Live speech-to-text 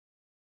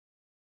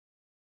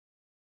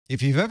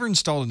If you've ever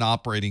installed an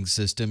operating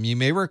system, you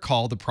may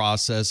recall the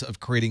process of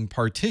creating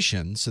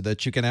partitions so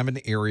that you can have an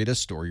area to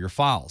store your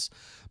files.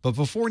 But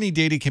before any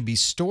data can be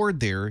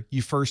stored there,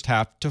 you first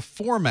have to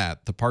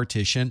format the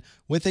partition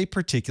with a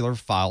particular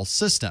file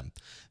system.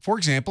 For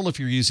example, if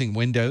you're using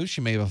Windows,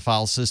 you may have a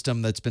file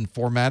system that's been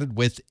formatted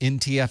with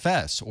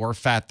NTFS or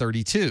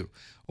FAT32.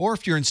 Or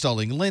if you're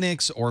installing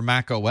Linux or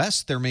Mac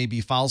OS, there may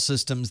be file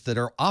systems that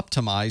are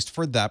optimized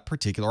for that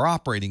particular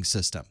operating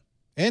system.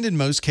 And in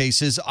most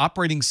cases,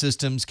 operating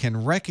systems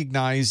can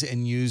recognize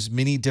and use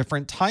many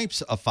different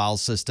types of file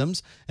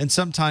systems, and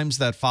sometimes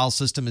that file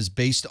system is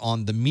based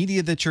on the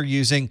media that you're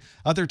using.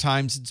 Other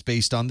times it's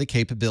based on the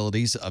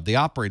capabilities of the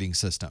operating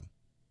system.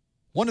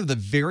 One of the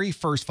very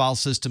first file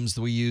systems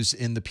that we use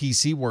in the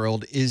PC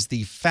world is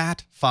the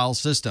FAT file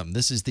system.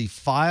 This is the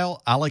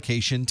File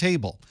Allocation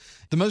Table.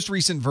 The most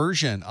recent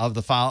version of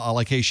the File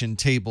Allocation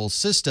Table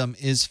system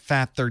is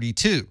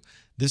FAT32.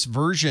 This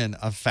version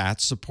of FAT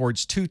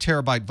supports 2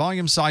 terabyte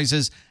volume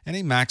sizes and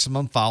a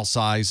maximum file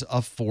size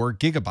of 4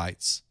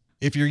 gigabytes.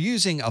 If you're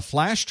using a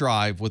flash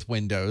drive with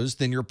Windows,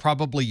 then you're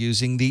probably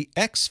using the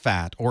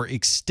exFAT or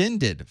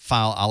Extended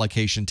File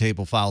Allocation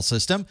Table file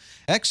system.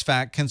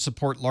 exFAT can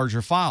support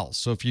larger files,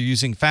 so if you're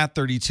using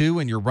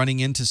FAT32 and you're running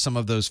into some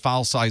of those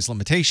file size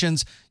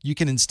limitations, you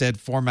can instead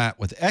format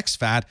with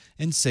exFAT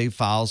and save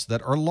files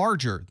that are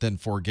larger than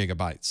 4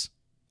 gigabytes.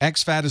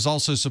 exFAT is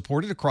also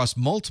supported across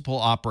multiple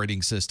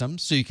operating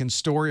systems, so you can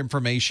store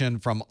information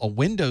from a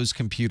Windows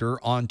computer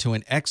onto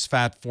an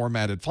exFAT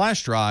formatted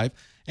flash drive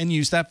and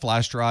use that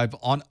flash drive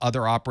on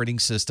other operating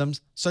systems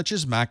such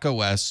as Mac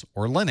OS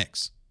or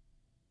Linux.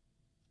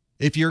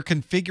 If you're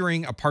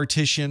configuring a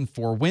partition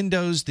for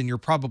Windows, then you're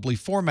probably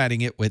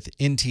formatting it with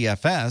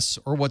NTFS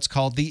or what's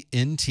called the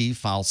NT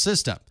file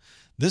system.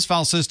 This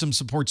file system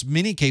supports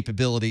many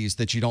capabilities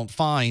that you don't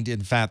find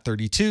in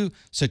FAT32,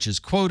 such as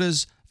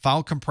quotas,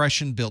 file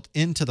compression built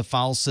into the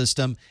file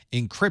system,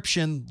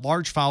 encryption,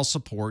 large file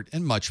support,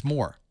 and much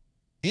more.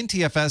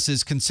 NTFS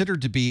is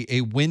considered to be a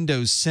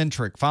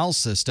Windows-centric file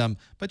system,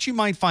 but you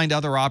might find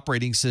other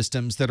operating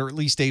systems that are at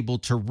least able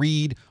to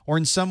read or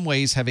in some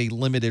ways have a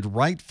limited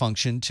write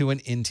function to an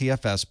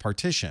NTFS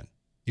partition.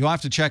 You'll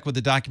have to check with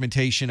the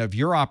documentation of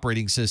your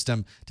operating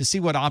system to see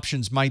what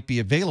options might be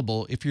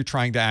available if you're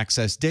trying to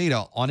access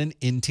data on an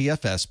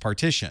NTFS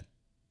partition.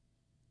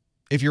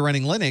 If you're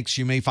running Linux,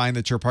 you may find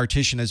that your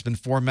partition has been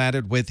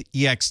formatted with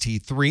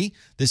ext3.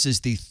 This is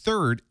the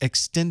 3rd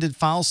extended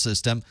file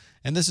system,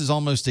 and this is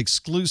almost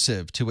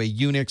exclusive to a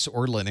Unix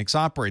or Linux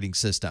operating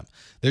system.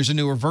 There's a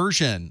newer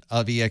version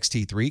of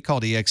ext3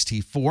 called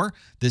ext4.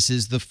 This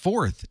is the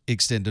 4th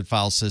extended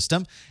file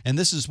system, and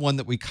this is one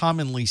that we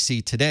commonly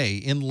see today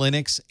in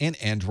Linux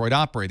and Android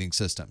operating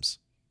systems.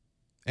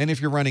 And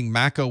if you're running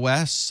Mac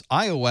OS,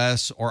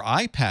 iOS, or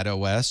iPad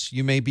OS,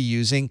 you may be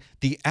using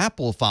the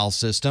Apple file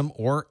system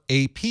or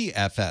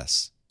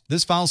APFS.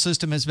 This file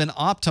system has been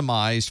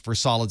optimized for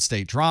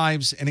solid-state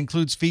drives and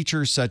includes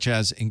features such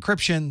as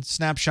encryption,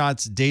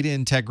 snapshots, data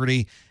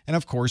integrity, and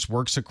of course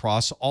works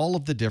across all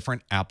of the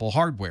different Apple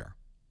hardware.